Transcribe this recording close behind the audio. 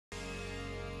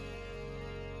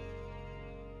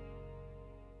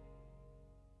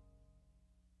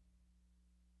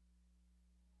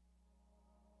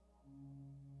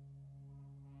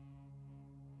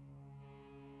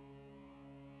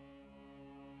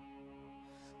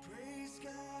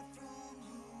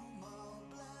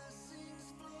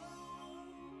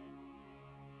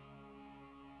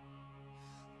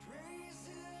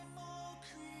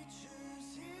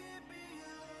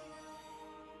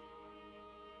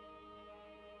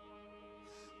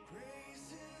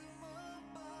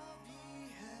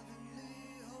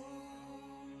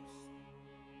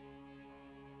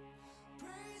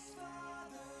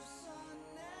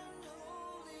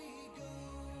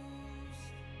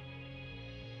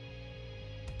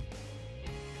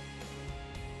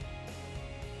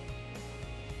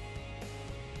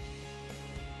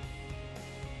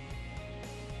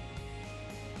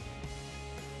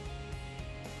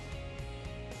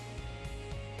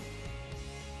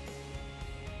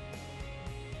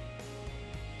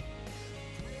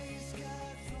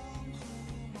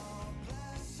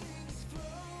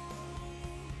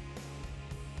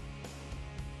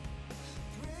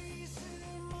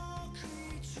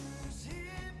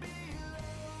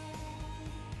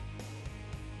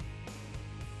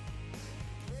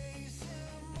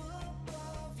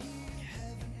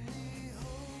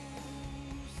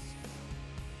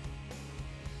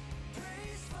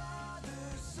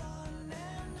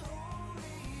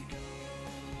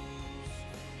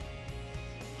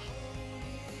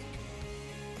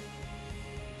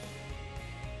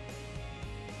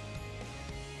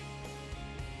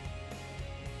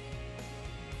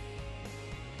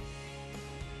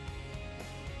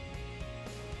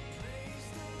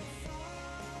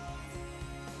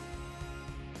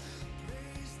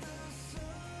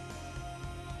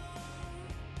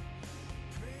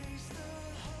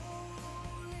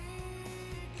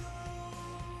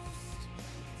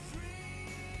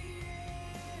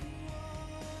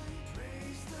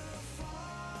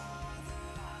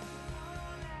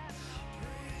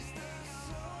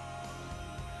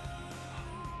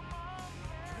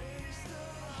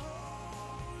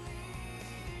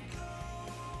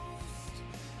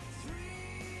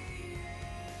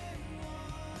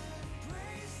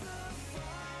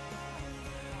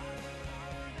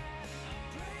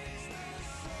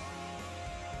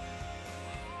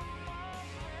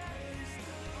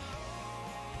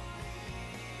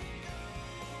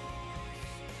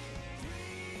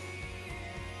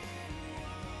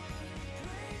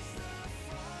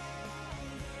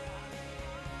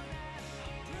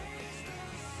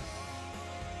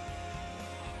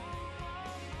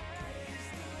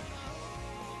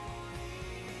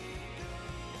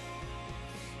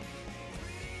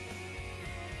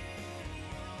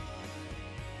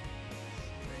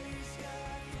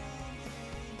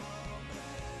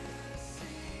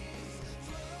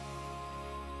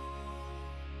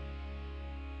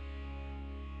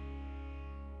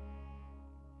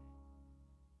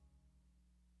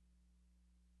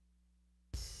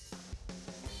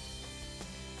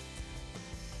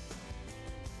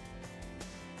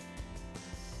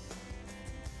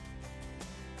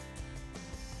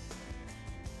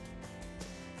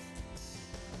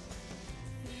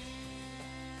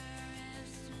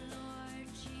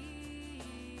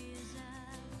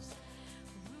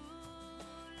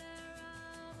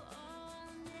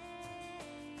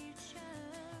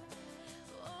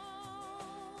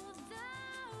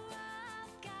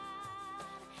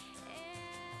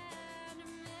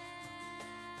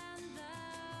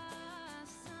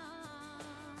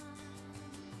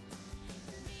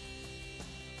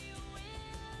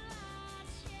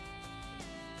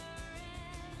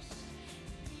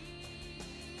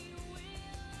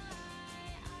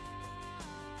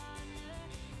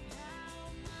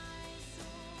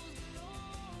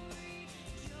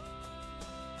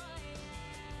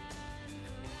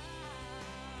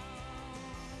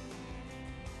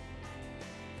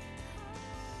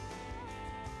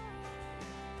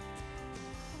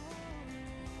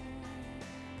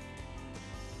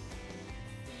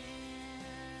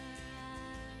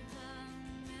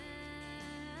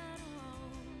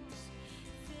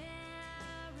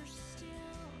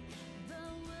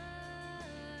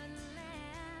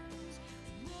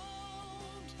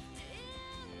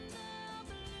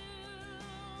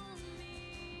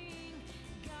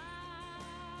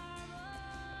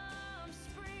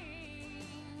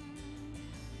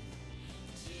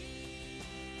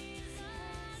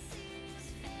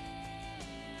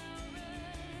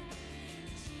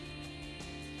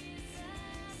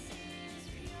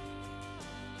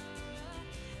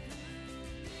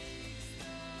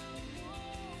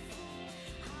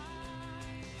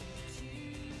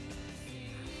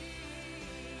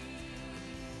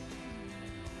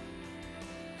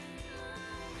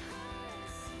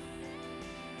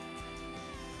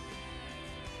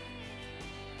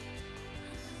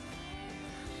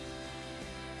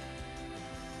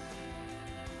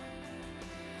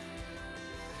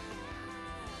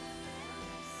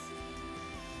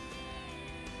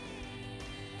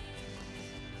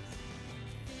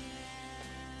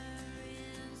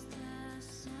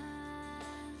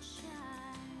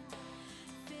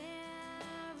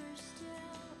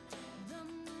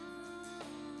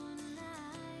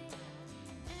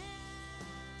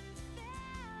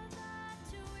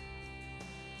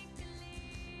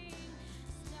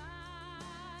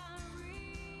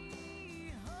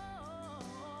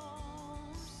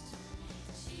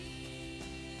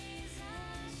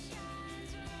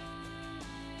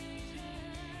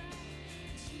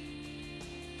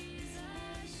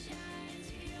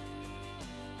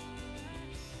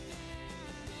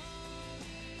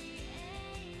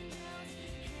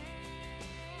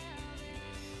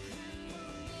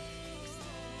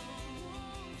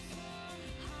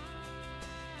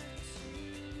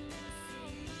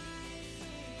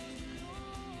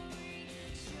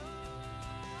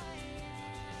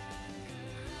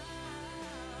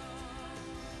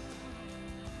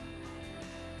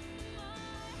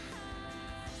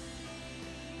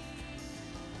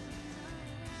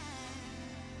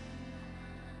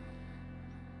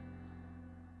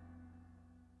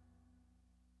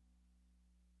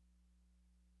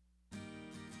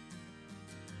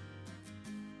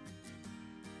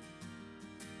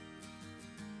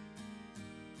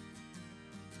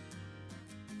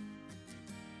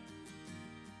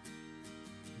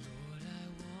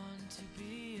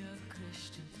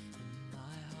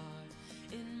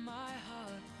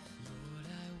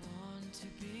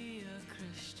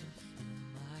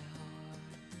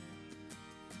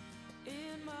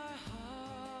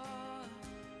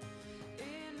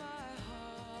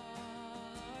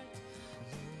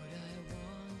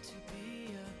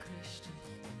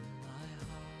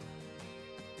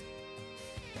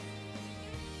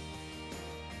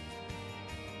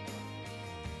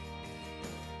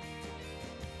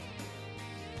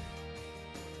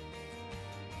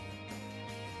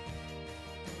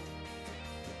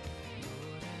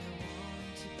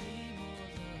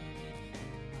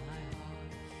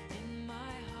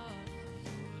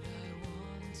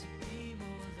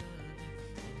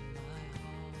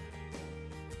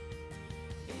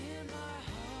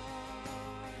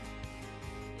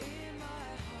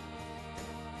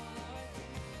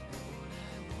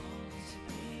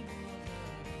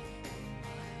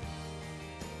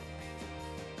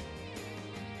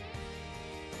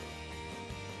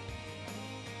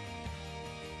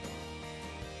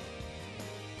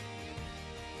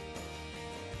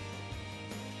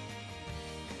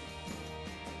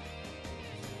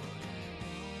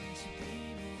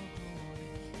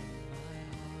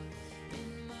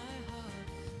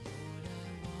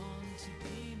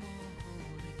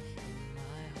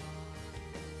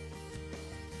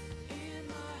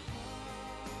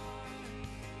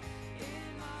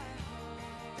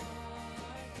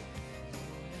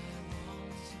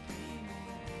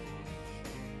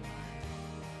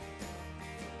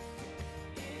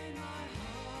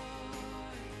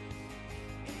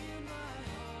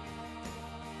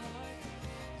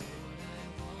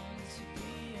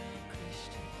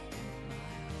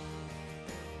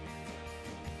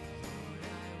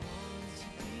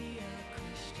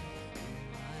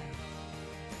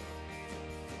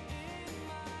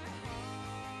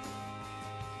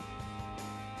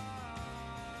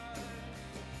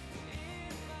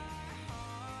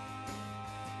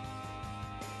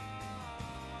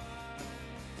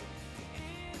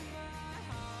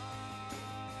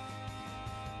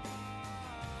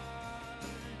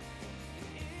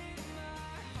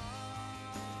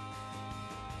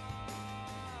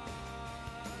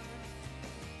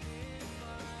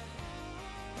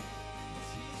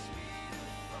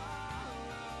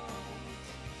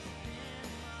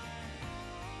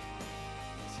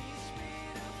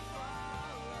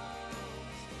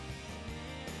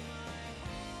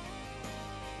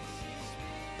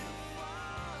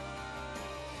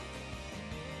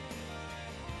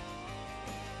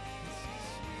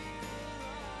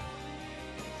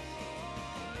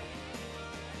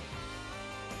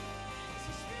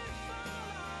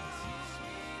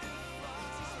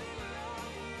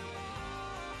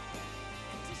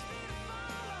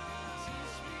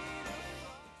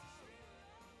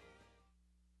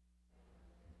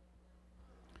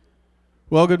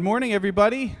Well, good morning,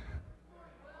 everybody.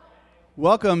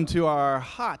 Welcome to our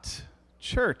hot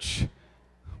church.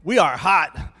 We are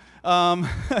hot.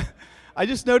 I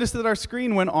just noticed that our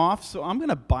screen went off, so I'm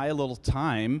going to buy a little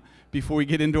time before we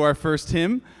get into our first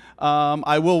hymn.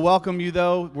 I will welcome you,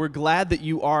 though. We're glad that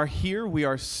you are here. We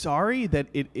are sorry that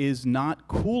it is not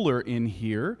cooler in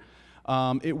here.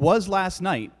 It was last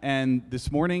night, and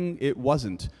this morning it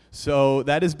wasn't. So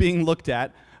that is being looked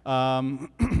at.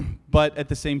 But at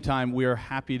the same time, we are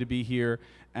happy to be here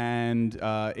and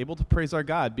able to praise our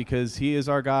God, because He is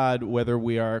our God, whether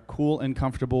we are cool and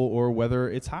comfortable or whether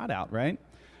it's hot out, right?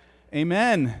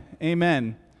 Amen.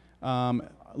 Amen.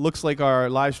 Looks like our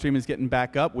live stream is getting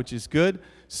back up, which is good.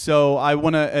 So I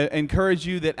want to encourage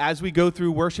you that as we go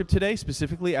through worship today,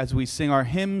 specifically as we sing our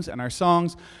hymns and our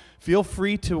songs, feel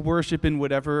free to worship in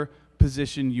whatever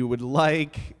position you would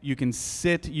like. You can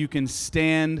sit, you can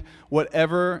stand,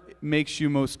 whatever makes you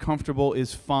most comfortable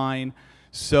is fine.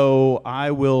 So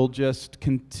I will just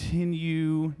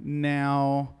continue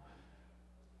now.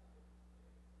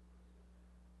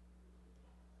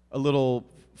 A little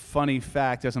funny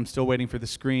fact as I'm still waiting for the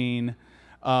screen.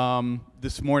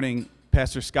 This morning,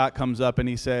 Pastor Scott comes up and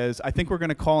he says, I think we're going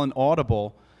to call an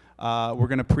audible. We're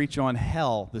going to preach on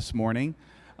hell this morning.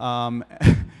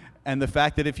 And the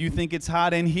fact that if you think it's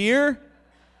hot in here,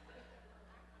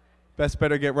 best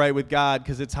better get right with God,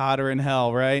 because it's hotter in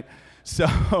hell, right? So,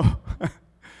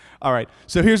 all right.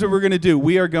 So here's what we're going to do.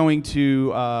 We are going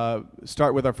to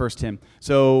start with our first hymn.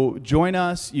 So join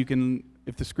us. You can,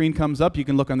 if the screen comes up, you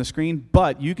can look on the screen,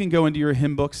 but you can go into your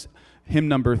hymn books, hymn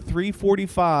number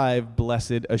 345,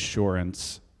 Blessed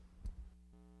Assurance.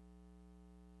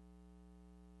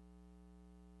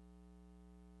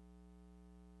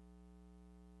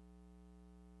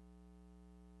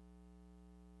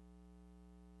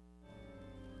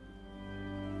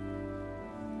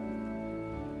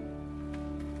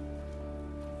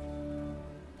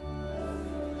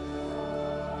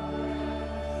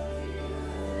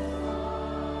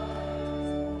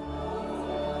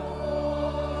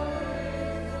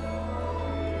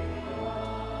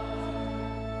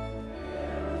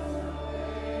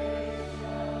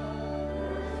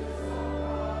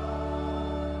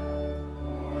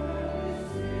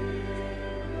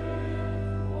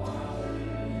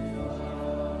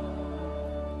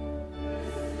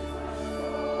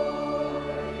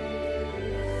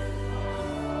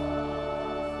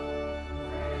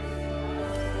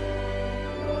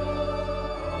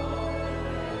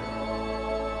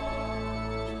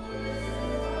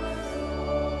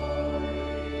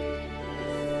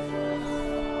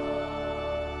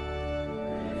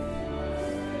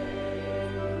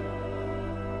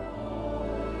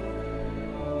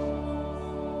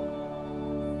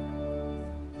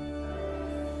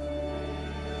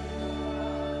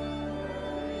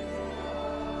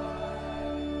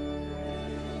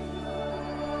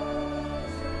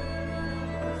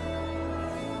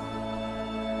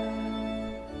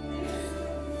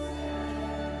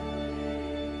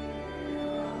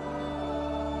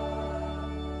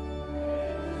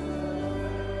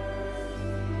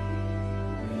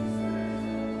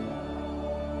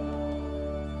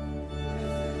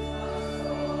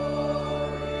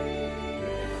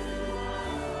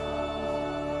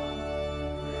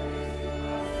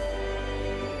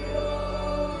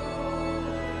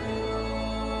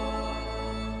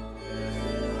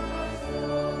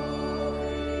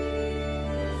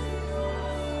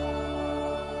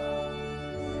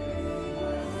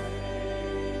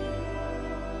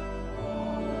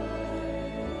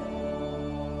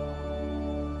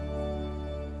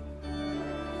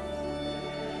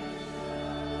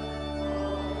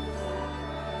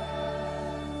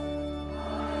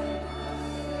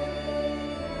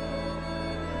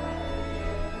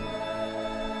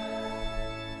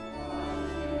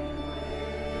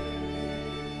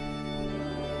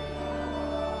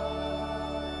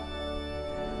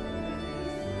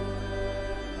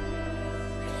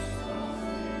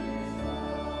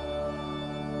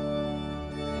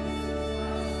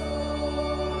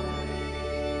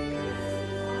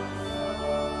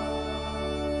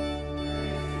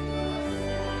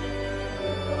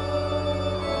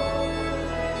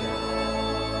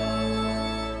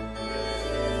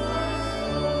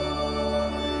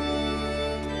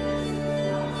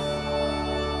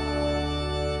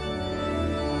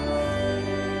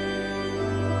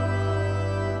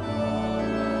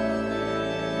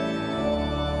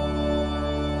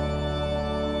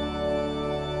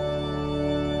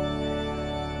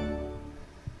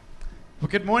 Well,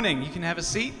 good morning. You can have a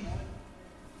seat.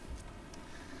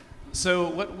 So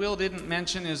what Will didn't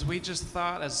mention is we just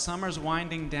thought as summer's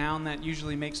winding down, that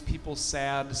usually makes people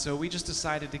sad. So we just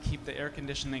decided to keep the air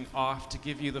conditioning off to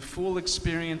give you the full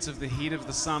experience of the heat of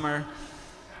the summer.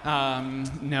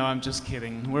 No, I'm just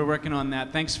kidding. We're working on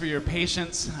that. Thanks for your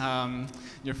patience,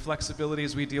 your flexibility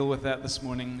as we deal with that this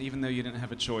morning, even though you didn't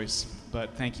have a choice.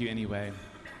 But thank you anyway.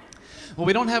 Well,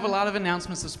 we don't have a lot of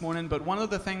announcements this morning, but one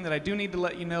other thing that I do need to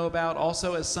let you know about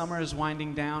also as summer is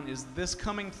winding down is this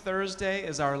coming Thursday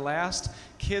is our last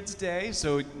Kids Day,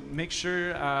 so make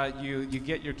sure you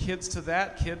get your kids to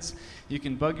that. Kids, you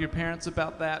can bug your parents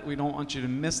about that. We don't want you to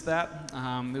miss that.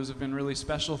 Those have been really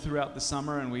special throughout the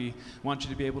summer, and we want you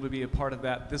to be able to be a part of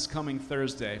that this coming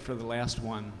Thursday for the last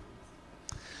one.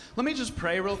 Let me just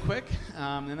pray real quick,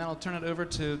 and then I'll turn it over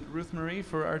to Ruth Marie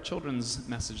for our children's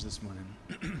message this morning.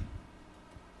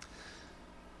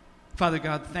 Father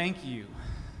God, thank you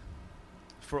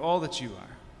for all that you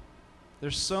are.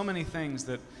 There's so many things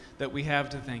that we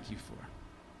have to thank you for.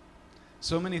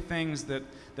 So many things that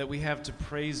we have to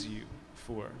praise you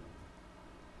for.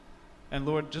 And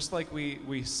Lord, just like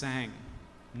we sang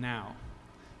now,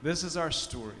 this is our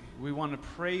story. We want to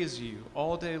praise you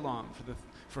all day long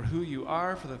for who you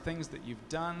are, for the things that you've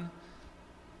done,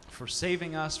 for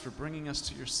saving us, for bringing us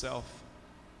to yourself.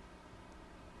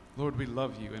 Lord, we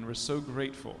love you, and we're so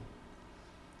grateful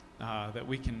that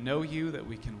we can know you, that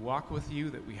we can walk with you,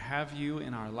 that we have you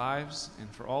in our lives, and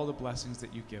for all the blessings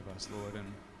that you give us, Lord.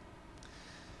 And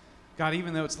God,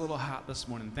 even though it's a little hot this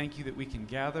morning, thank you that we can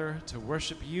gather to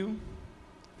worship you.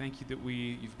 Thank you that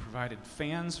you've provided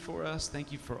fans for us.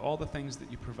 Thank you for all the things that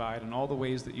you provide and all the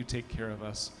ways that you take care of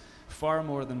us, far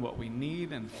more than what we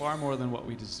need and far more than what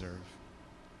we deserve.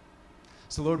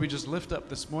 So Lord, we just lift up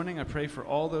this morning. I pray for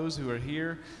all those who are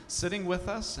here sitting with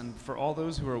us and for all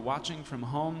those who are watching from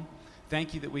home.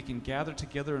 Thank you that we can gather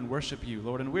together and worship you,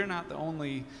 Lord. And we're not the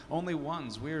only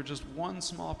ones. We are just one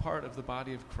small part of the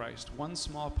body of Christ, one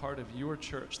small part of your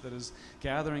church that is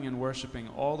gathering and worshiping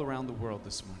all around the world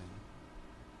this morning.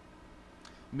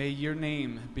 May your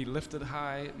name be lifted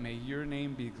high. May your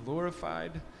name be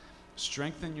glorified.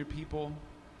 Strengthen your people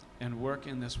and work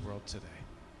in this world today.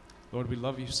 Lord, we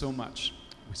love you so much.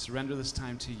 We surrender this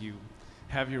time to you.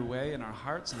 Have your way in our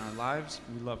hearts and our lives.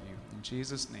 We love you. In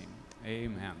Jesus' name,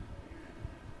 amen.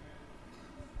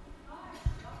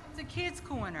 It's a Kids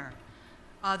Corner.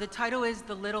 The title is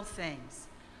The Little Things.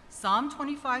 Psalm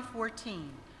 25:14.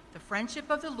 The friendship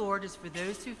of the Lord is for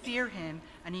those who fear him,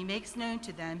 and he makes known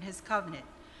to them his covenant.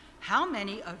 How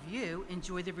many of you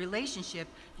enjoy the relationship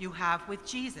you have with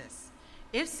Jesus?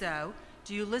 If so,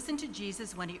 do you listen to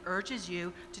Jesus when he urges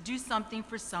you to do something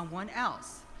for someone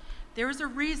else? There is a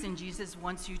reason Jesus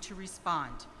wants you to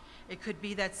respond. It could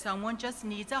be that someone just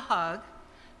needs a hug,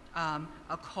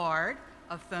 a card,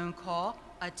 a phone call,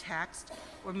 a text,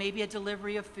 or maybe a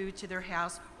delivery of food to their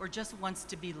house, or just wants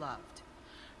to be loved.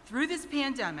 Through this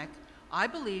pandemic, I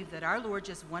believe that our Lord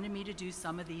just wanted me to do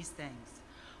some of these things.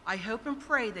 I hope and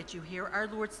pray that you hear our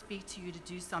Lord speak to you to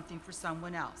do something for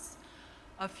someone else.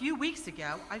 A few weeks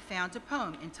ago, I found a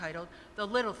poem entitled The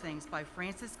Little Things by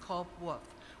Francis Culp Wolf,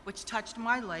 which touched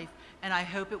my life, and I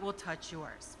hope it will touch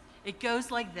yours. It goes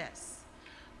like this.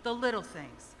 The little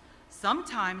things.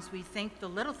 Sometimes we think the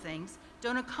little things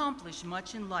don't accomplish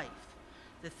much in life.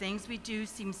 The things we do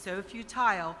seem so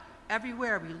futile.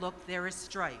 Everywhere we look, there is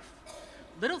strife.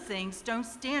 Little things don't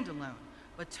stand alone,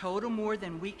 but total more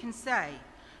than we can say.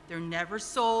 They're never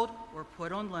sold or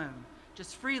put on loan,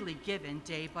 just freely given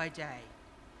day by day.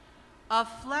 A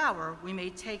flower we may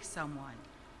take someone,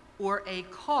 or a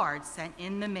card sent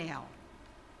in the mail.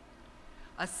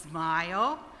 A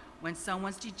smile when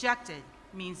someone's dejected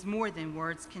means more than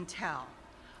words can tell.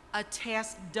 A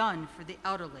task done for the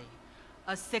elderly.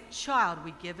 A sick child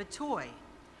we give a toy.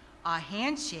 A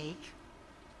handshake,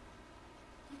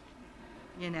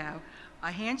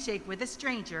 a handshake with a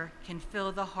stranger can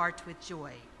fill the heart with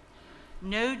joy.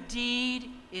 No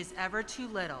deed is ever too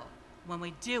little when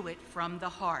we do it from the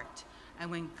heart. And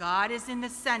when God is in the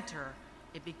center,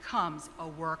 it becomes a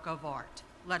work of art.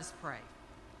 Let us pray.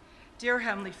 Dear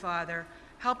Heavenly Father,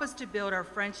 help us to build our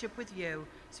friendship with you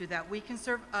so that we can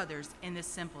serve others in the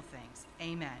simple things.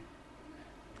 Amen.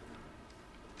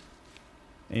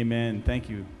 Amen. Thank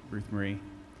you, Ruth Marie.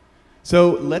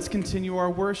 So let's continue our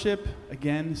worship.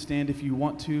 Again, stand if you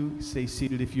want to, stay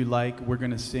seated if you like. We're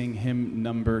going to sing hymn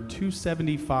number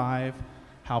 275,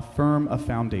 How Firm a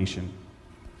Foundation.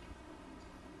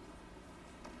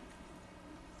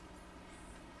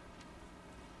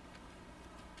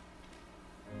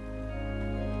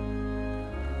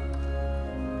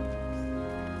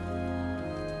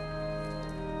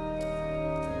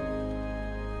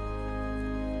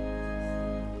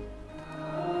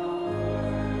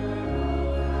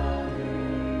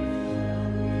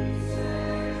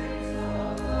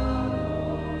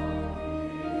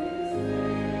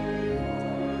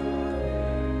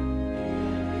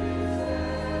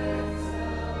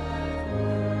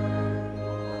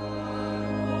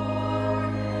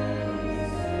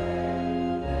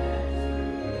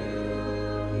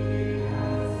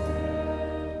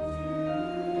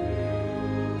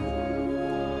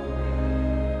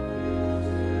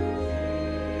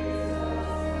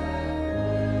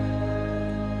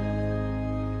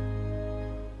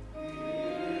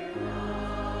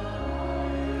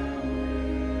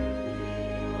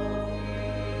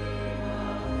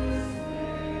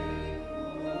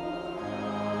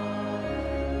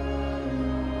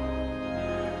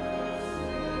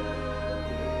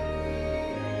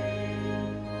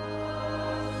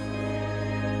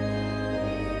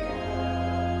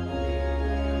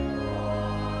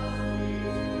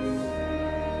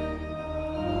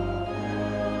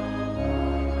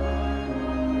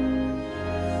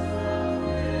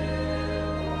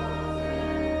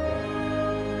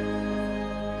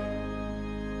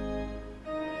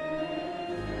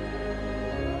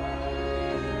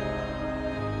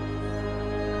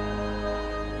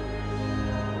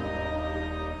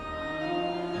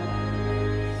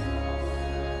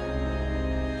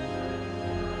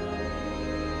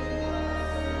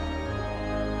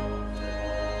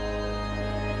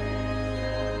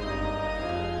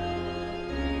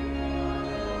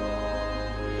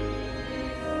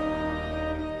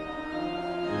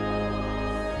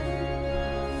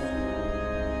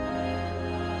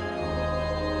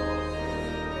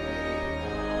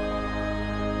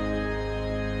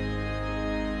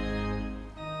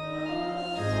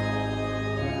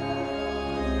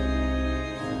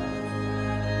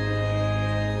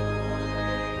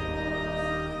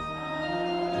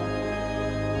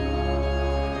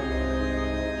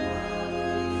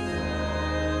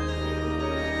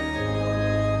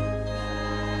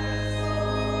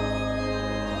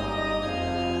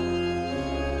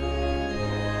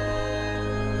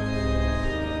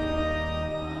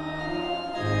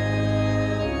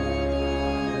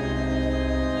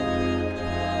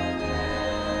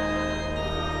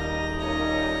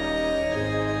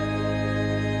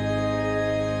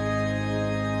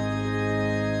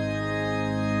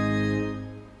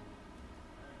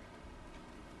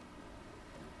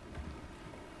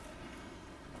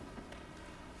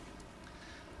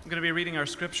 going to be reading our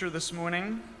scripture this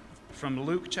morning from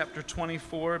Luke chapter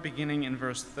 24, beginning in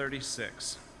verse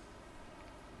 36.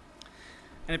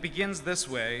 And it begins this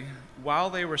way: while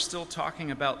they were still talking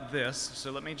about this,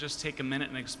 so let me just take a minute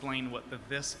and explain what the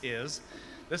this is.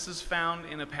 This is found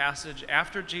in a passage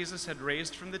after Jesus had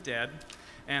raised from the dead,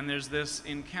 and there's this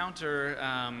encounter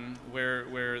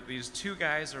where these two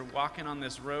guys are walking on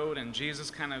this road, and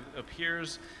Jesus kind of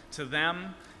appears to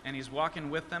them, and he's walking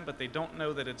with them, but they don't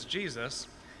know that it's Jesus.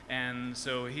 And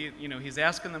so he's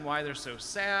asking them why they're so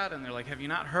sad, and they're like, "Have you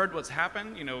not heard what's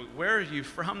happened? Where are you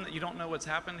from that you don't know what's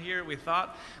happened here? We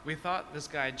thought this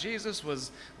guy Jesus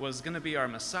was going to be our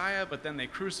Messiah, but then they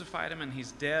crucified him and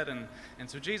he's dead." And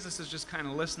so Jesus is just kind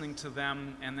of listening to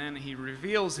them, and then he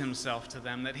reveals himself to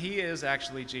them that he is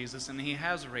actually Jesus and he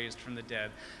has raised from the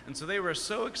dead. And so they were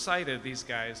so excited, these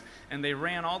guys, and they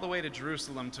ran all the way to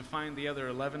Jerusalem to find the other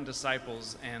 11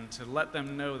 disciples and to let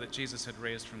them know that Jesus had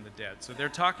raised from the dead. So they're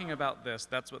talking about this.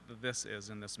 That's what the this is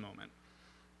in this moment.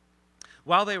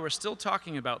 While they were still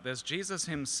talking about this, Jesus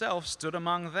himself stood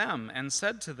among them and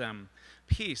said to them,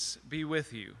 "Peace be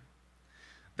with you."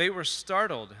 They were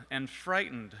startled and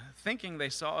frightened, thinking they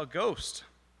saw a ghost.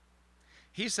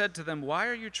 He said to them, "Why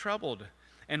are you troubled?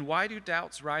 And why do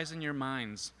doubts rise in your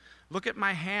minds? Look at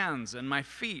my hands and my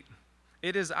feet.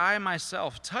 It is I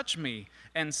myself. Touch me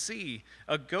and see.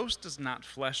 A ghost does not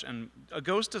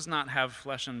have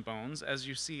flesh and bones, as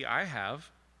you see I have."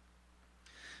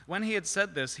 When he had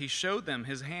said this, he showed them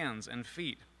his hands and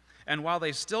feet. And while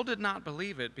they still did not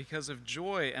believe it, because of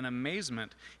joy and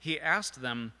amazement, he asked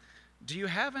them, "Do you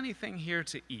have anything here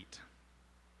to eat?"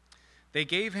 They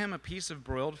gave him a piece of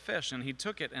broiled fish, and he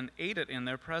took it and ate it in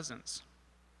their presence.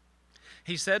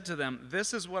 He said to them,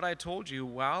 "This is what I told you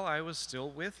while I was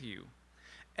still with you.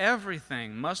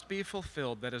 Everything must be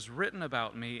fulfilled that is written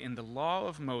about me in the law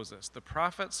of Moses, the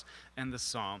prophets, and the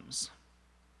Psalms."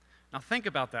 Now think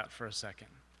about that for a second.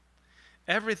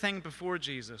 Everything before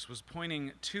Jesus was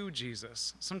pointing to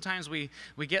Jesus. Sometimes we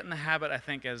get in the habit, I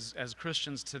think, as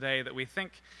Christians today, that we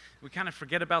kind of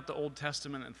forget about the Old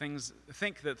Testament and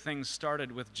think that things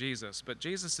started with Jesus. But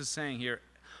Jesus is saying here,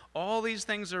 all these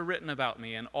things are written about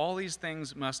me, and all these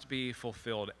things must be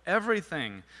fulfilled.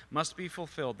 Everything must be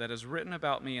fulfilled that is written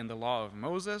about me in the law of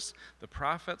Moses, the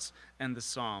prophets, and the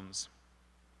Psalms.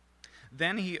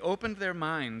 Then he opened their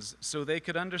minds so they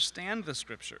could understand the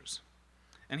scriptures.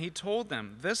 And he told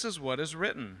them, "This is what is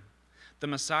written. The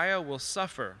Messiah will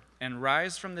suffer and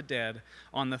rise from the dead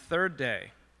on the third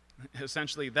day."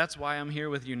 Essentially, that's why I'm here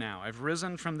with you now. I've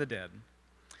risen from the dead.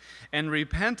 "And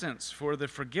repentance for the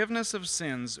forgiveness of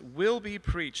sins will be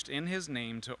preached in his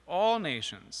name to all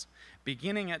nations,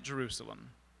 beginning at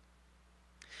Jerusalem.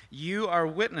 You are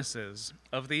witnesses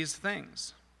of these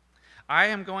things. I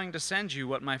am going to send you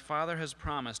what my Father has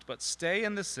promised, but stay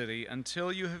in the city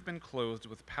until you have been clothed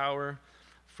with power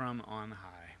from on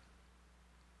high."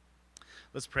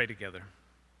 Let's pray together.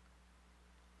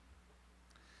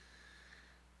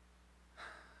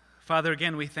 Father,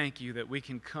 again, we thank you that we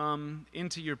can come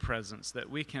into your presence, that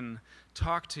we can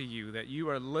talk to you, that you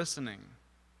are listening,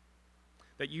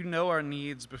 that you know our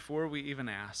needs before we even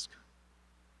ask.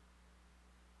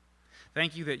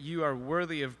 Thank you that you are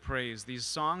worthy of praise. These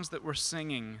songs that we're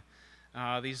singing,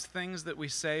 these things that we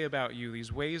say about you,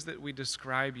 these ways that we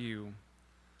describe you,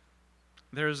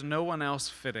 there is no one else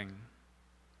fitting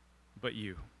but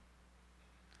you.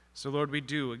 So, Lord, we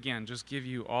do, again, just give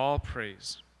you all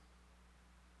praise.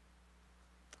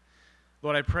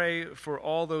 Lord, I pray for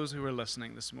all those who are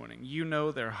listening this morning. You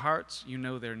know their hearts, you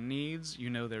know their needs,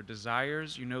 you know their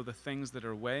desires, you know the things that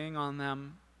are weighing on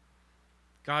them.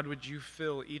 God, would you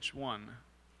fill each one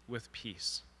with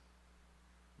peace?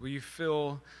 Will you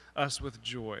fill us with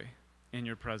joy in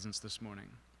your presence this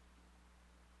morning?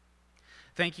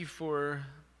 Thank you for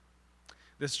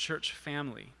this church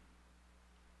family,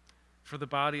 for the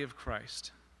body of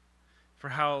Christ, for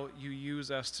how you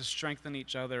use us to strengthen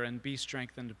each other and be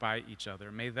strengthened by each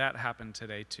other. May that happen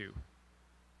today too.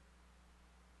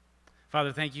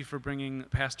 Father, thank you for bringing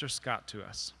Pastor Scott to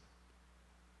us.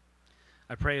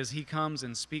 I pray as he comes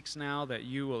and speaks now that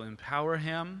you will empower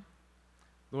him.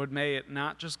 Lord, may it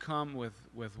not just come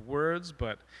with words,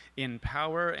 but in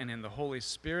power and in the Holy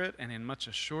Spirit and in much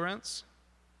assurance.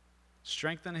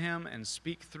 Strengthen him and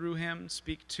speak through him,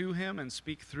 speak to him and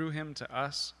speak through him to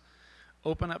us.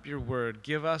 Open up your word.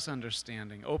 Give us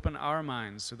understanding. Open our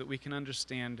minds so that we can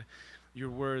understand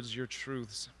your words, your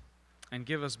truths, and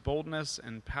give us boldness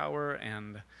and power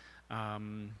and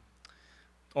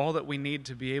all that we need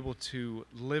to be able to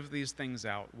live these things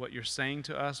out, what you're saying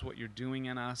to us, what you're doing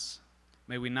in us.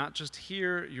 May we not just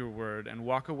hear your word and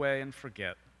walk away and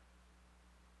forget,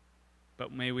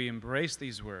 but may we embrace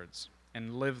these words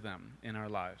and live them in our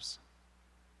lives.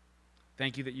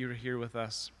 Thank you that you are here with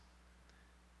us.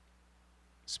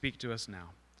 Speak to us now.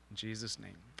 In Jesus'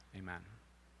 name, amen.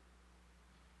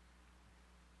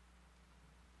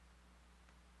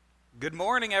 Good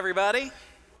morning, everybody.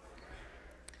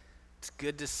 It's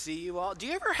good to see you all. Do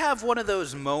you ever have one of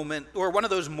those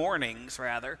mornings,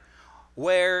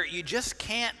 where you just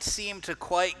can't seem to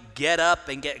quite get up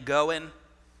and get going?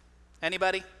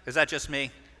 Anybody? Is that just me?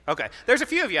 Okay, there's a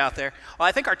few of you out there. Well,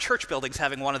 I think our church building's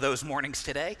having one of those mornings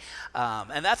today,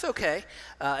 and that's okay.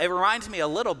 It reminds me a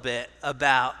little bit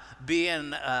about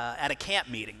being at a camp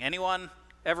meeting. Anyone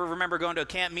ever remember going to a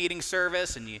camp meeting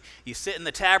service and you sit in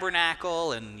the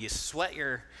tabernacle and you sweat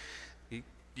you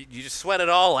just sweat it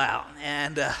all out.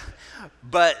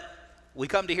 But we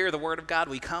come to hear the word of God.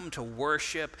 We come to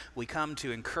worship. We come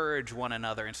to encourage one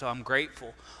another. And so I'm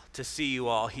grateful to see you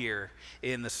all here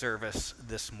in the service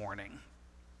this morning.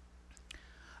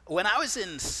 When I was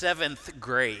in 7th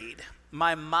grade,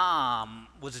 my mom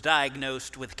was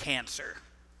diagnosed with cancer.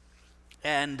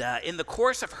 And in the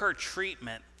course of her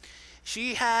treatment,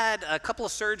 she had a couple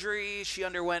of surgeries. She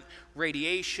underwent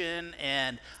radiation,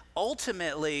 and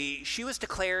ultimately, she was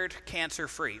declared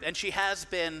cancer-free, and she has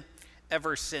been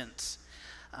ever since.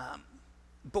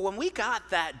 But when we got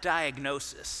that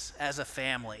diagnosis as a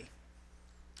family,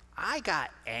 I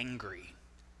got angry.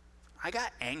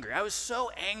 I was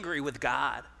so angry with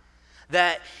God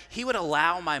that he would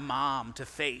allow my mom to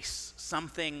face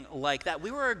something like that.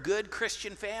 We were a good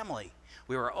Christian family.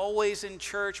 We were always in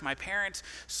church. My parents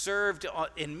served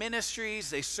in ministries.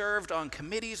 They served on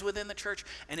committees within the church,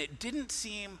 and it didn't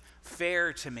seem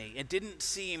fair to me. It didn't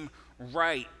seem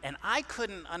right, and I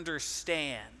couldn't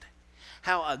understand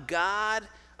how a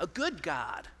good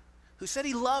God, who said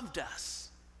he loved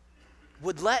us,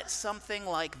 would let something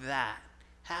like that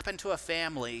happen to a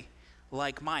family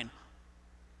like mine.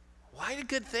 Why do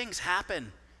good things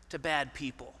happen to bad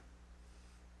people?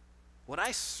 Would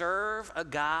I serve a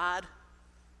God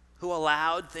who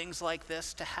allowed things like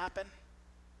this to happen?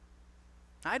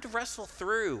 I had to wrestle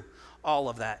through all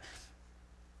of that.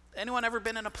 Anyone ever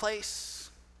been in a place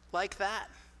like that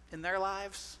in their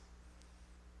lives?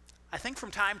 I think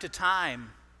from time to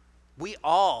time, we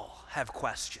all have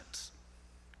questions.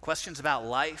 Questions about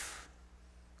life,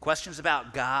 questions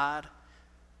about God,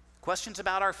 questions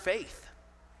about our faith.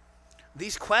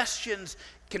 These questions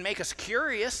can make us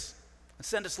curious and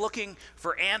send us looking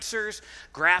for answers,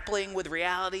 grappling with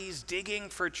realities, digging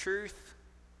for truth.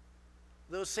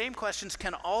 Those same questions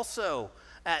can also,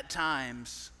 at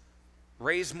times,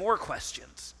 raise more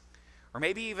questions, or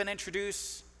maybe even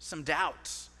introduce some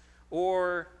doubts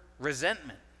or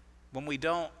resentment when we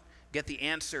don't get the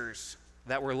answers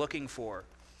that we're looking for.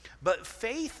 But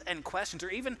faith and questions, or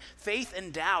even faith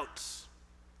and doubts,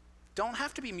 don't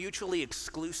have to be mutually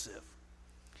exclusive.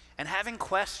 And having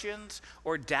questions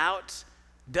or doubts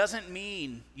doesn't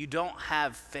mean you don't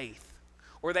have faith,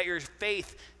 or that your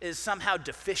faith is somehow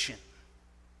deficient.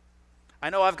 I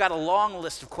know I've got a long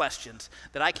list of questions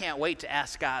that I can't wait to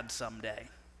ask God someday.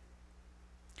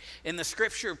 In the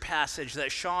scripture passage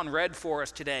that Sean read for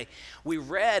us today, we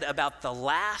read about the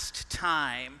last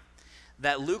time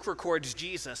that Luke records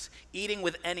Jesus eating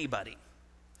with anybody.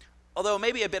 Although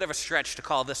maybe a bit of a stretch to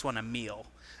call this one a meal.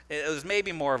 It was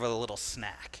maybe more of a little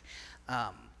snack.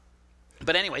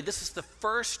 But anyway, this is the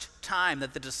first time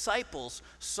that the disciples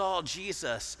saw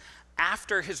Jesus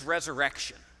after his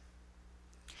resurrection.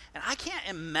 And I can't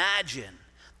imagine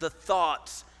the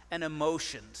thoughts and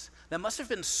emotions that must have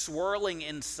been swirling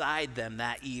inside them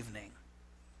that evening.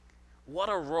 What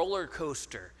a roller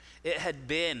coaster it had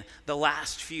been the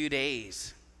last few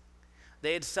days.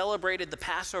 They had celebrated the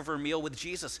Passover meal with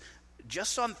Jesus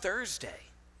just on Thursday.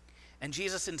 And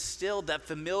Jesus instilled that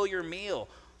familiar meal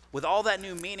with all that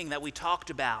new meaning that we talked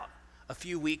about a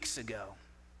few weeks ago.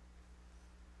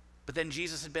 But then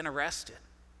Jesus had been arrested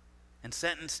and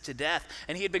sentenced to death,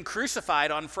 and he had been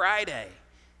crucified on Friday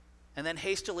and then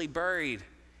hastily buried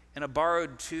in a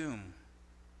borrowed tomb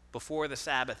before the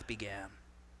Sabbath began.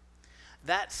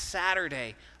 That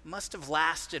Saturday must have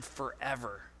lasted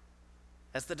forever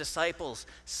as the disciples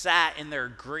sat in their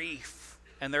grief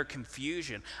and their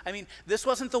confusion. I mean, this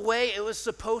wasn't the way it was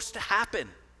supposed to happen.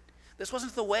 This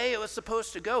wasn't the way it was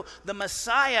supposed to go. The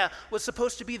Messiah was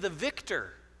supposed to be the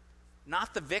victor,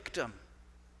 not the victim.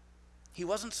 He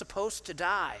wasn't supposed to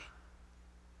die,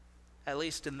 at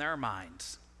least in their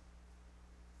minds.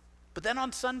 But then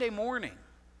on Sunday morning,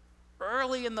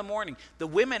 early in the morning, the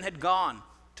women had gone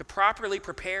to properly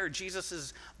prepare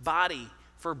Jesus' body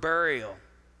for burial.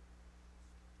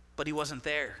 But he wasn't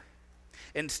there.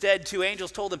 Instead, two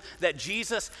angels told them that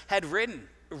Jesus had risen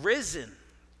risen.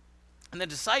 And the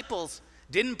disciples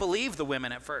didn't believe the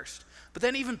women at first. But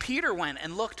then even Peter went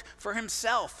and looked for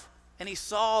himself, and he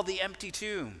saw the empty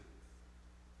tomb.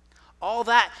 All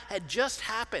that had just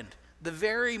happened the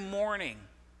very morning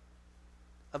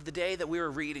of the day that we were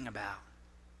reading about.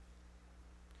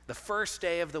 The first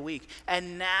day of the week.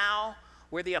 And now,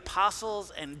 where the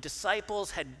apostles and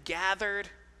disciples had gathered,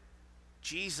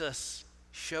 Jesus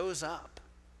shows up.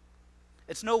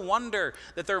 It's no wonder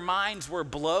that their minds were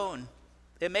blown.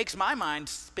 It makes my mind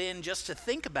spin just to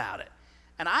think about it.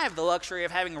 And I have the luxury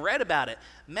of having read about it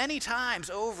many times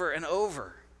over and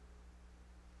over.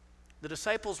 The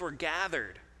disciples were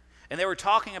gathered, and they were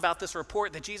talking about this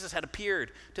report that Jesus had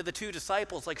appeared to the two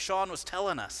disciples, like Sean was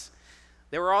telling us.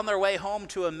 They were on their way home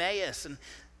to Emmaus,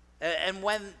 and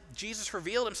when Jesus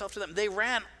revealed himself to them, they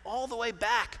ran all the way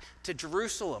back to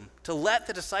Jerusalem to let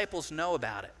the disciples know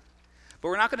about it. But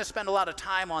we're not going to spend a lot of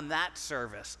time on that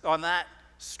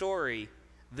story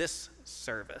this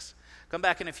service. Come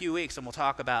back in a few weeks and we'll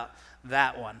talk about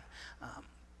that one.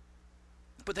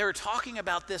 But they were talking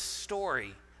about this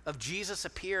story of Jesus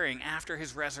appearing after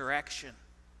his resurrection.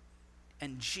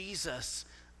 And Jesus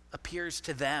appears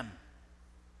to them.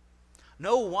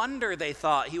 No wonder they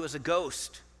thought he was a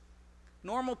ghost.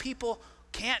 Normal people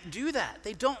can't do that.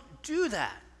 They don't do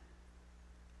that.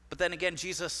 But then again,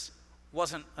 Jesus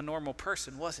wasn't a normal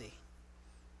person, was he?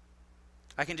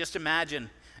 I can just imagine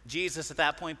Jesus at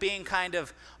that point being kind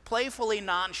of playfully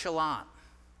nonchalant.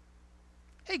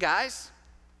 Hey guys,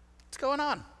 what's going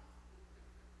on?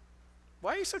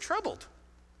 Why are you so troubled?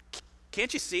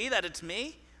 Can't you see that it's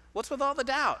me? What's with all the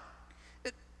doubt?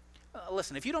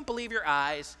 Listen, if you don't believe your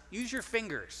eyes, use your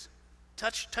fingers.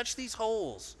 Touch these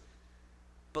holes.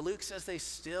 But Luke says they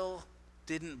still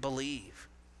didn't believe.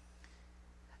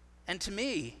 And to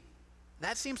me,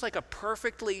 that seems like a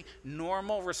perfectly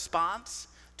normal response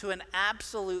to an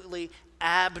absolutely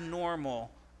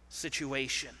abnormal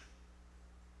situation.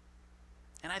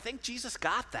 And I think Jesus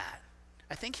got that.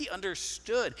 I think he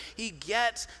understood. He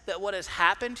gets that what has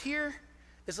happened here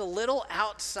is a little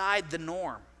outside the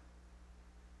norm.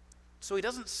 So he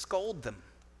doesn't scold them.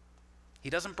 He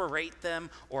doesn't berate them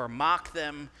or mock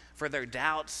them for their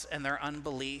doubts and their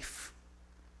unbelief.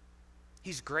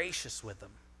 He's gracious with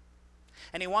them.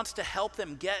 And he wants to help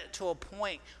them get to a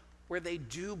point where they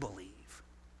do believe.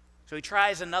 So he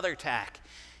tries another tack.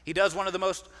 He does one of the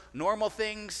most normal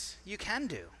things you can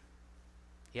do.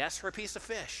 He asks for a piece of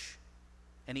fish,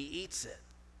 and he eats it.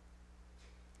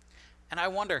 And I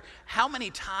wonder, how many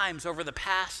times over the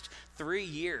past 3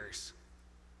 years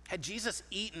had Jesus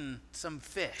eaten some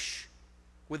fish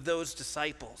with those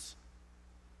disciples?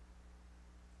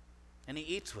 And he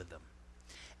eats with them.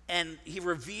 And he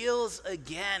reveals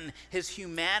again his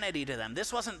humanity to them.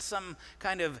 This wasn't some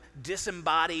kind of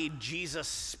disembodied Jesus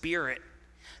spirit.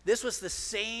 This was the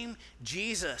same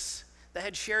Jesus that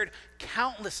had shared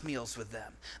countless meals with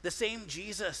them. The same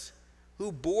Jesus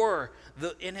who bore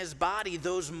in his body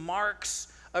those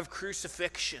marks of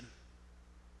crucifixion.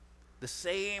 The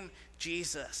same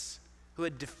Jesus who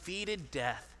had defeated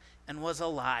death and was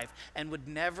alive and would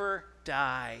never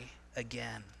die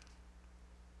again.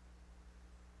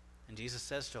 And Jesus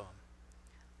says to him,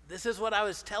 this is what I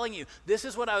was telling you. This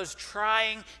is what I was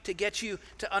trying to get you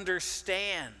to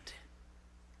understand.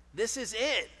 This is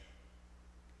it.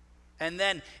 And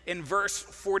then in verse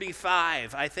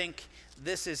 45, I think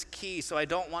this is key, so I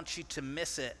don't want you to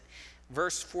miss it.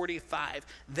 Verse 45,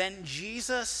 then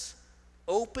Jesus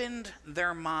opened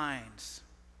their minds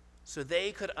so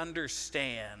they could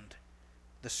understand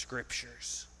the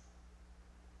scriptures.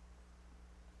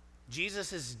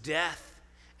 Jesus' death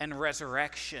and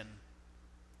resurrection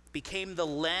became the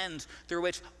lens through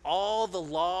which all the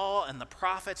law and the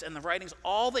prophets and the writings,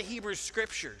 all the Hebrew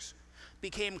scriptures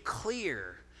became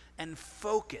clear and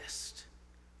focused.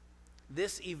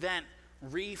 This event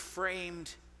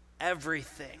reframed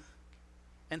everything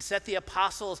and set the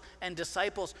apostles and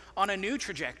disciples on a new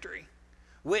trajectory,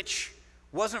 which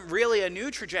wasn't really a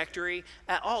new trajectory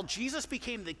at all. Jesus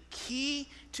became the key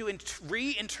to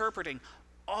reinterpreting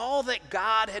all that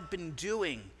God had been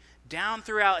doing down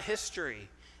throughout history,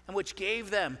 and which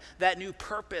gave them that new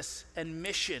purpose and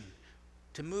mission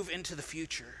to move into the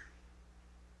future.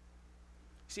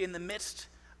 See, in the midst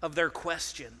of their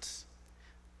questions,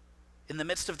 in the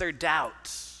midst of their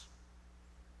doubts,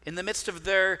 in the midst of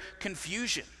their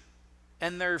confusion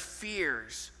and their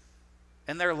fears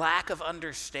and their lack of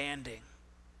understanding,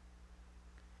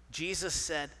 Jesus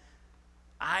said,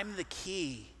 I'm the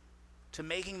key to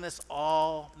making this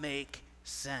all make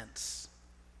sense.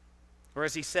 Or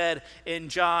as he said in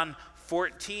John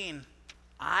 14,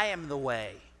 I am the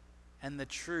way and the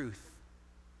truth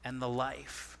and the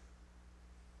life.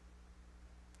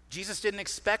 Jesus didn't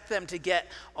expect them to get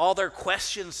all their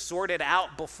questions sorted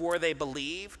out before they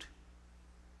believed,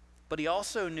 but he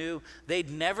also knew they'd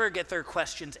never get their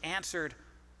questions answered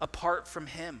apart from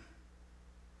him.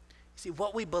 See,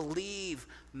 what we believe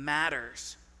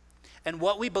matters, and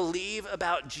what we believe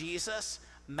about Jesus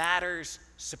matters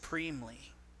supremely.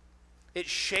 It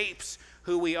shapes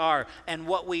who we are and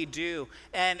what we do,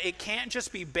 and it can't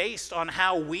just be based on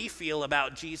how we feel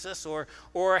about Jesus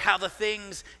or how the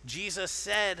things Jesus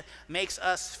said makes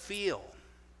us feel.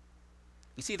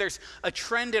 You see, there's a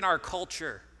trend in our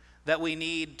culture that we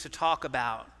need to talk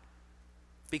about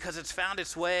because it's found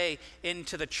its way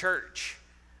into the church.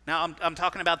 Now, I'm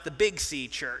talking about the Big C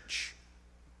church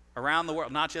around the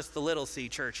world, not just the Little C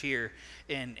church here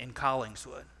in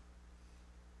Collingswood.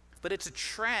 But it's a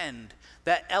trend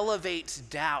that elevates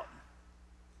doubt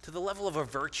to the level of a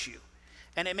virtue,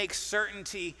 and it makes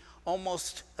certainty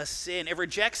almost a sin. It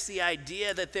rejects the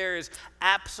idea that there is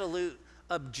absolute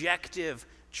objective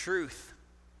truth,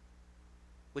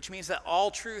 which means that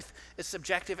all truth is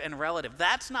subjective and relative.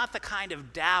 That's not the kind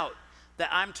of doubt that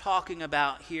I'm talking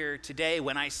about here today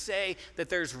when I say that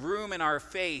there's room in our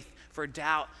faith for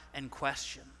doubt and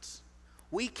questions.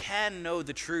 We can know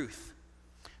the truth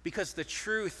because the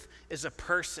truth is a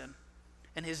person,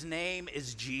 and his name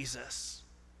is Jesus.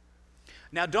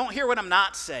 Now, don't hear what I'm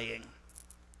not saying.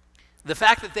 The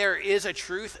fact that there is a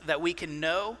truth that we can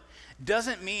know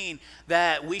doesn't mean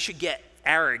that we should get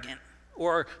arrogant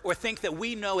or think that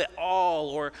we know it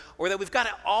all or that we've got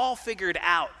it all figured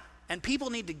out and people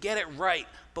need to get it right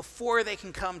before they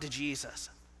can come to Jesus.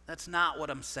 That's not what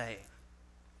I'm saying.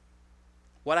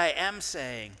 What I am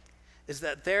saying is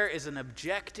that there is an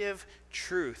objective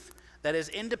truth that is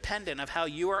independent of how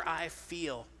you or I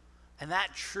feel, and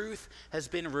that truth has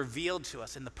been revealed to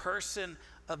us in the person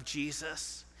of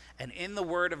Jesus and in the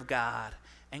Word of God,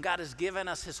 and God has given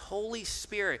us his Holy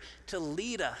Spirit to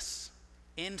lead us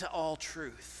into all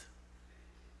truth.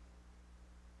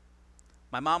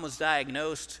 My mom was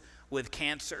diagnosed with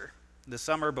cancer the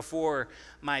summer before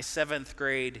my 7th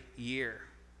grade year.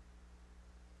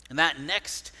 And that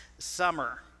next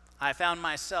summer, I found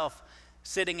myself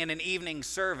sitting in an evening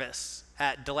service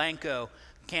at Delanco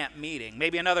camp meeting.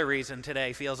 Maybe another reason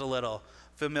today feels a little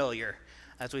familiar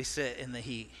as we sit in the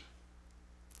heat.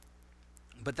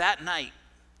 But that night,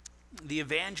 the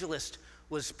evangelist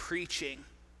was preaching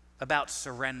about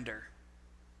surrender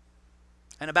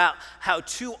and about how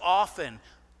too often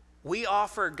we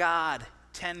offer God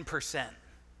 10%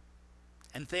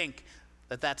 and think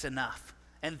that that's enough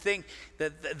and think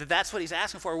that that's what he's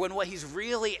asking for, when what he's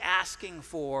really asking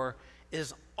for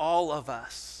is all of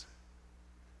us.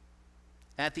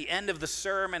 At the end of the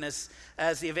sermon, as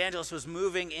the evangelist was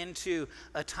moving into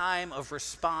a time of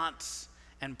response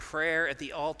and prayer at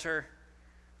the altar,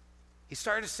 he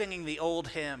started singing the old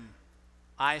hymn,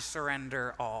 I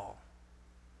Surrender All.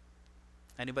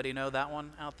 Anybody know that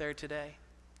one out there today?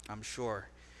 I'm sure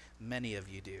many of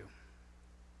you do.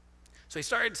 So he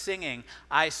started singing,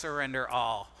 I Surrender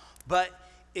All. But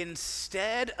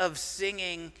instead of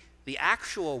singing the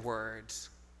actual words,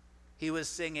 he was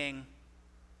singing,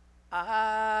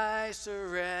 I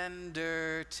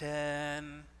surrender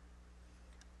 10.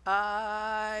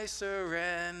 I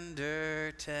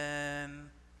surrender 10.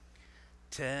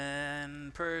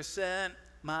 10%,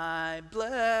 my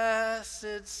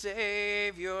blessed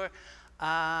Savior,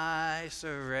 I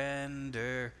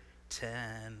surrender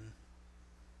 10.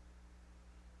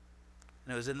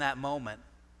 And it was in that moment,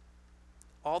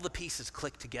 all the pieces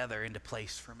clicked together into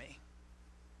place for me.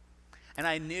 And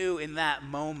I knew in that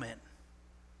moment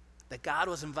that God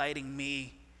was inviting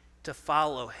me to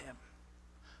follow him.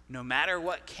 No matter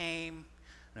what came,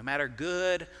 no matter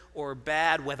good or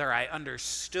bad, whether I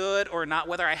understood or not,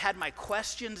 whether I had my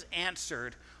questions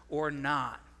answered or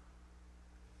not.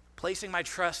 Placing my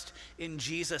trust in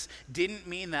Jesus didn't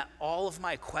mean that all of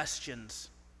my questions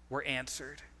were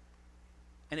answered.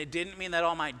 And it didn't mean that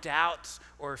all my doubts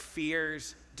or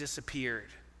fears disappeared.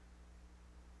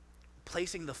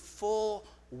 Placing the full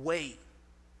weight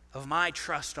of my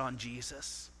trust on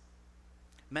Jesus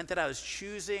meant that I was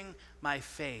choosing my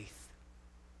faith,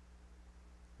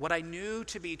 what I knew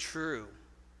to be true,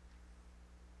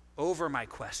 over my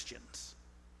questions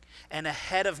and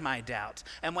ahead of my doubts.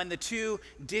 And when the two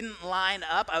didn't line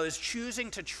up, I was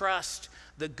choosing to trust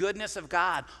the goodness of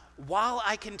God while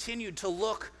I continued to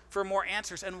look for more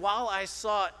answers and while I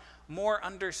sought more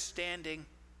understanding,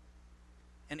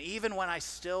 and even when I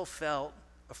still felt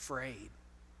afraid.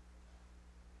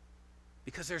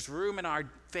 Because there's room in our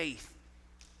faith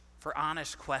for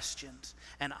honest questions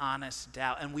and honest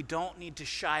doubt. And we don't need to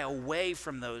shy away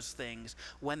from those things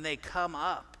when they come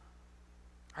up.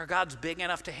 Our God's big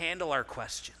enough to handle our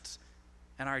questions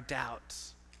and our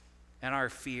doubts and our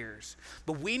fears.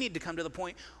 But we need to come to the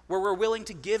point where we're willing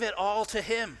to give it all to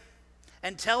him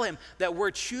and tell him that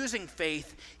we're choosing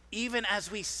faith even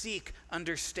as we seek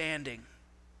understanding.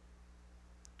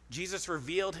 Jesus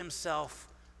revealed himself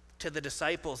to the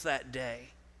disciples that day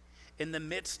in the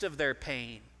midst of their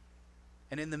pain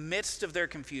and in the midst of their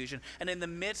confusion and in the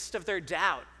midst of their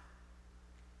doubt.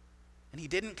 And he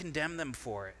didn't condemn them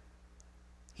for it.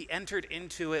 He entered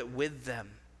into it with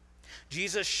them.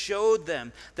 Jesus showed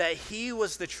them that he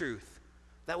was the truth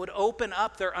that would open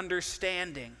up their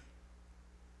understanding.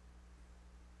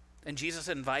 And Jesus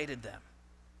invited them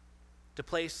to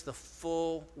place the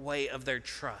full weight of their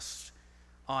trust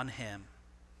on him,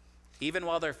 even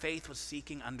while their faith was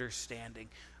seeking understanding.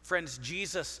 Friends,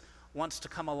 Jesus wants to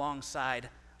come alongside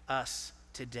us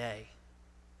today.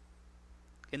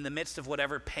 In the midst of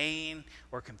whatever pain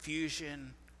or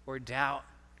confusion or doubt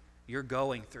you're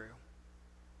going through,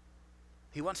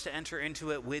 he wants to enter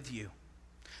into it with you,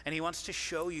 and he wants to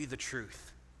show you the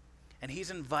truth. And he's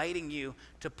inviting you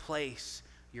to place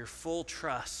your full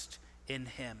trust in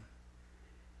him,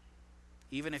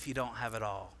 even if you don't have it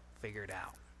all figured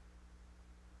out.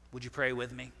 Would you pray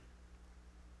with me?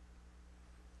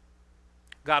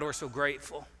 God, we're so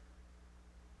grateful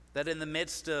that in the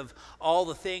midst of all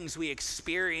the things we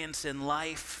experience in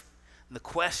life, the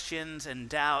questions and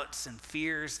doubts and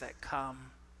fears that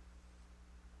come,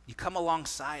 you come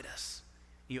alongside us.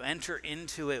 You enter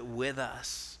into it with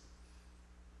us.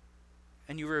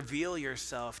 And you reveal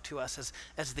yourself to us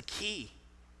as the key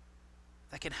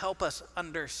that can help us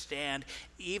understand,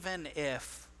 even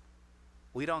if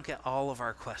we don't get all of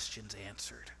our questions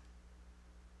answered.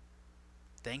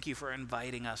 Thank you for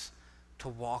inviting us to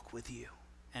walk with you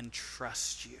and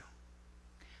trust you.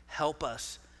 Help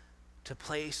us to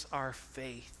place our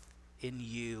faith in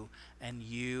you and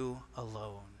you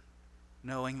alone,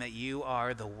 knowing that you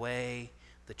are the way,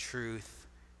 the truth,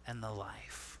 and the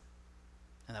life,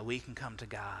 and that we can come to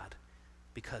God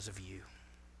because of you.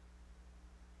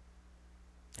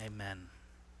 Amen.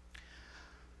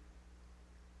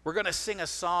 We're going to sing a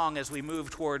song as we move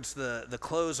towards the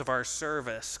close of our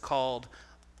service called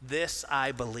 "This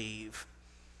I Believe."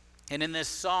 And in this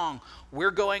song,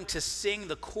 we're going to sing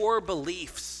the core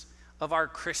beliefs of our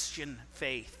Christian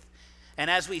faith. And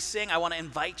as we sing, I want to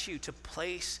invite you to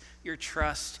place your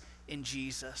trust in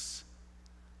Jesus,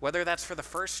 whether that's for the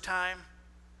first time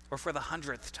or for the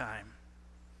 100th time.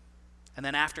 And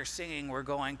then after singing, we're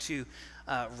going to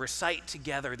recite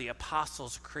together the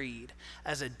Apostles' Creed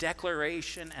as a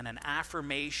declaration and an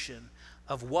affirmation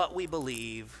of what we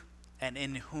believe and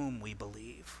in whom we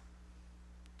believe.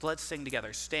 Let's sing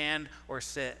together. Stand or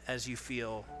sit as you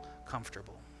feel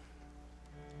comfortable.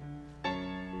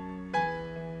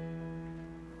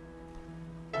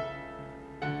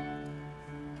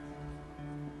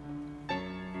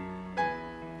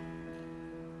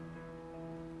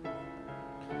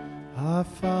 Our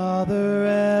Father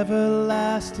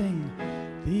everlasting,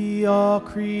 the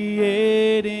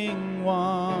all-creating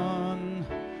one,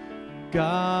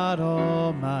 God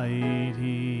Almighty,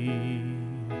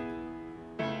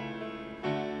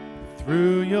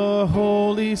 through your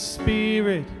Holy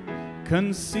Spirit,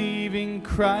 conceiving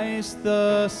Christ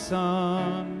the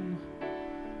Son,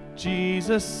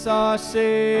 Jesus our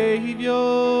Savior.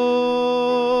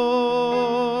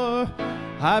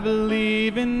 I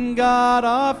believe in God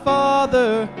our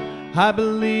Father, I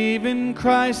believe in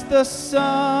Christ the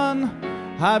Son,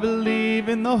 I believe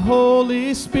in the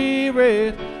Holy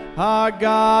Spirit, our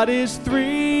God is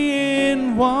three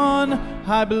in one.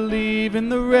 I believe in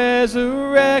the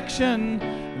resurrection,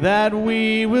 that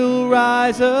we will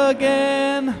rise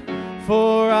again,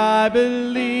 for I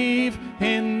believe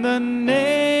in the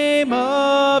name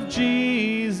of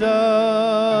Jesus.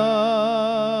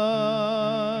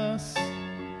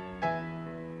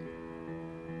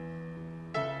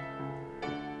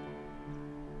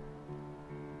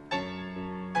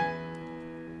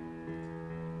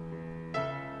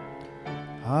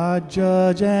 Our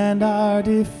judge and our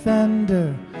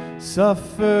defender,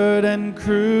 suffered and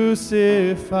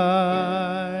crucified.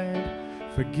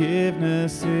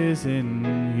 Forgiveness is in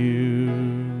you.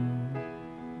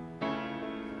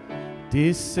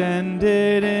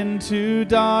 Descended into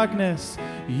darkness,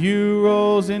 you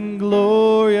rose in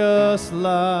glorious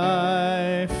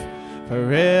life,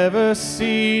 forever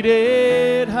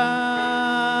seated high.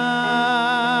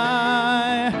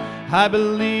 I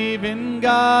believe in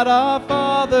God our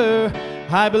Father,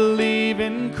 I believe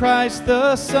in Christ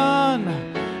the Son,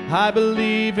 I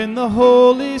believe in the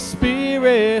Holy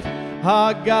Spirit.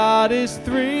 Our God is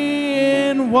 3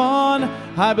 in 1.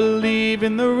 I believe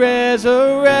in the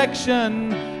resurrection,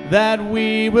 that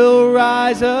we will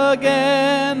rise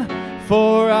again.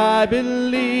 For I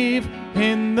believe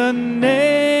in the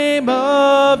name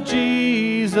of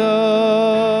Jesus.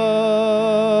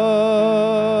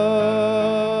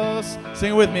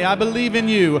 Sing it with me. I believe in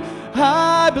you.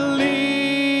 I believe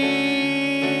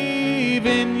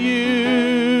in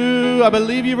you. I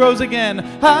believe you rose again.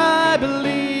 I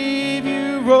believe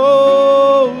you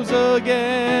rose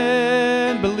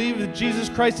again. Believe that Jesus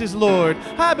Christ is Lord.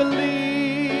 I believe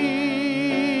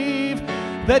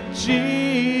that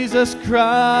Jesus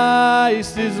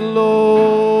Christ is Lord.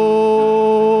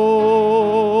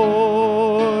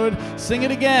 Sing it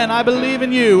again. I believe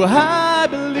in you. I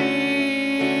believe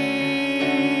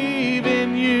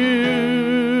in you.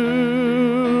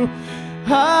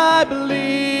 I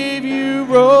believe you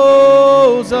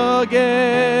rose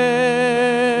again.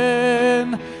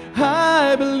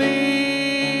 I believe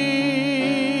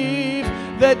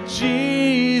that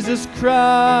Jesus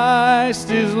Christ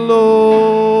is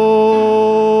Lord.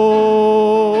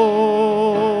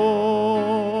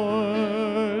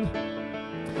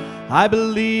 I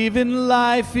believe in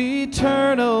life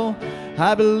eternal.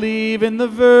 I believe in the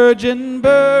virgin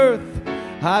birth.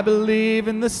 I believe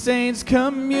in the saints'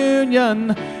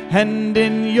 communion and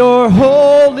in your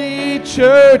holy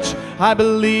church. I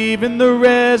believe in the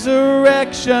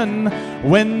resurrection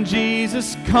when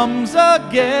Jesus comes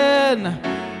again.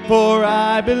 For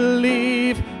I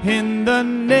believe in the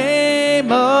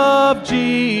name of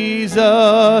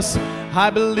Jesus.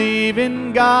 I believe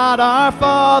in God our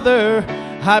Father.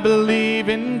 I believe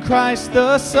in Christ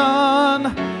the Son.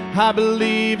 I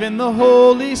believe in the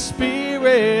Holy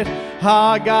Spirit.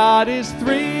 Our God is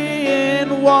 3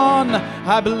 in 1.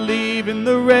 I believe in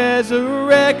the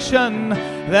resurrection,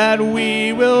 that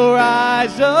we will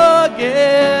rise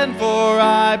again. For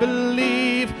I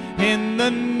believe in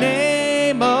the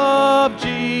name of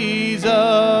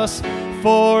Jesus.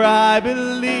 For I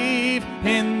believe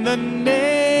in the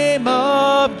name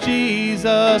of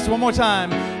Jesus. One more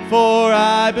time. For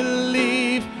I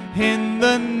believe in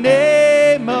the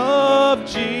name of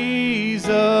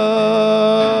Jesus.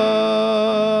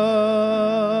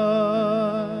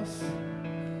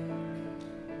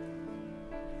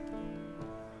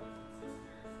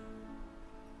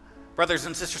 Brothers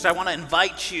and sisters, I want to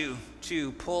invite you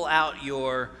to pull out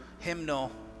your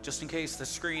hymnal, just in case the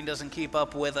screen doesn't keep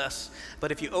up with us.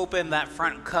 But if you open that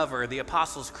front cover, the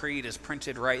Apostles' Creed is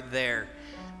printed right there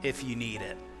if you need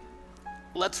it.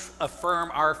 Let's affirm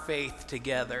our faith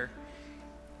together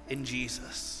in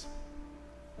Jesus.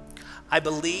 I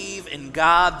believe in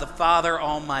God the Father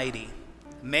Almighty,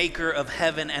 maker of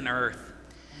heaven and earth,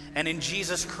 and in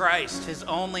Jesus Christ, his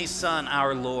only Son,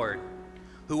 our Lord,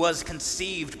 who was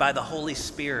conceived by the Holy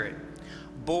Spirit,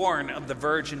 born of the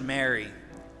Virgin Mary,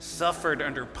 suffered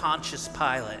under Pontius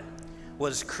Pilate,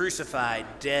 was crucified,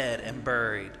 dead, and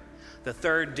buried. The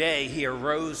third day he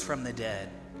arose from the dead.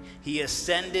 He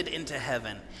ascended into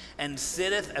heaven and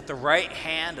sitteth at the right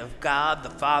hand of God the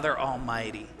Father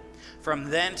Almighty. From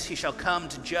thence he shall come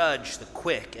to judge the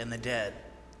quick and the dead.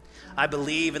 I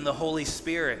believe in the Holy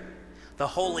Spirit, the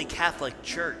holy Catholic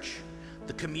Church,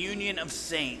 the communion of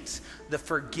saints, the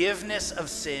forgiveness of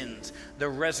sins, the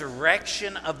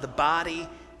resurrection of the body,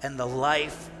 and the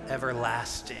life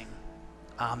everlasting.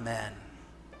 Amen.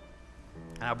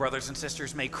 Now, brothers and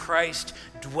sisters, may Christ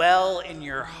dwell in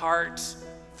your hearts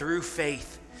through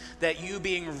faith, that you,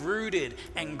 being rooted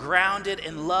and grounded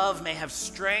in love, may have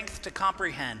strength to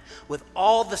comprehend with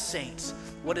all the saints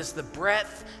what is the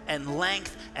breadth and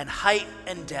length and height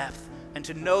and depth, and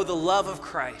to know the love of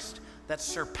Christ that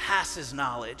surpasses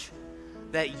knowledge,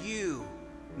 that you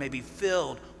may be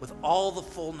filled with all the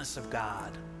fullness of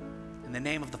God. In the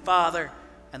name of the Father,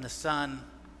 and the Son,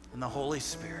 and the Holy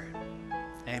Spirit.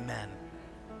 Amen.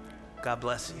 God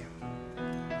bless you.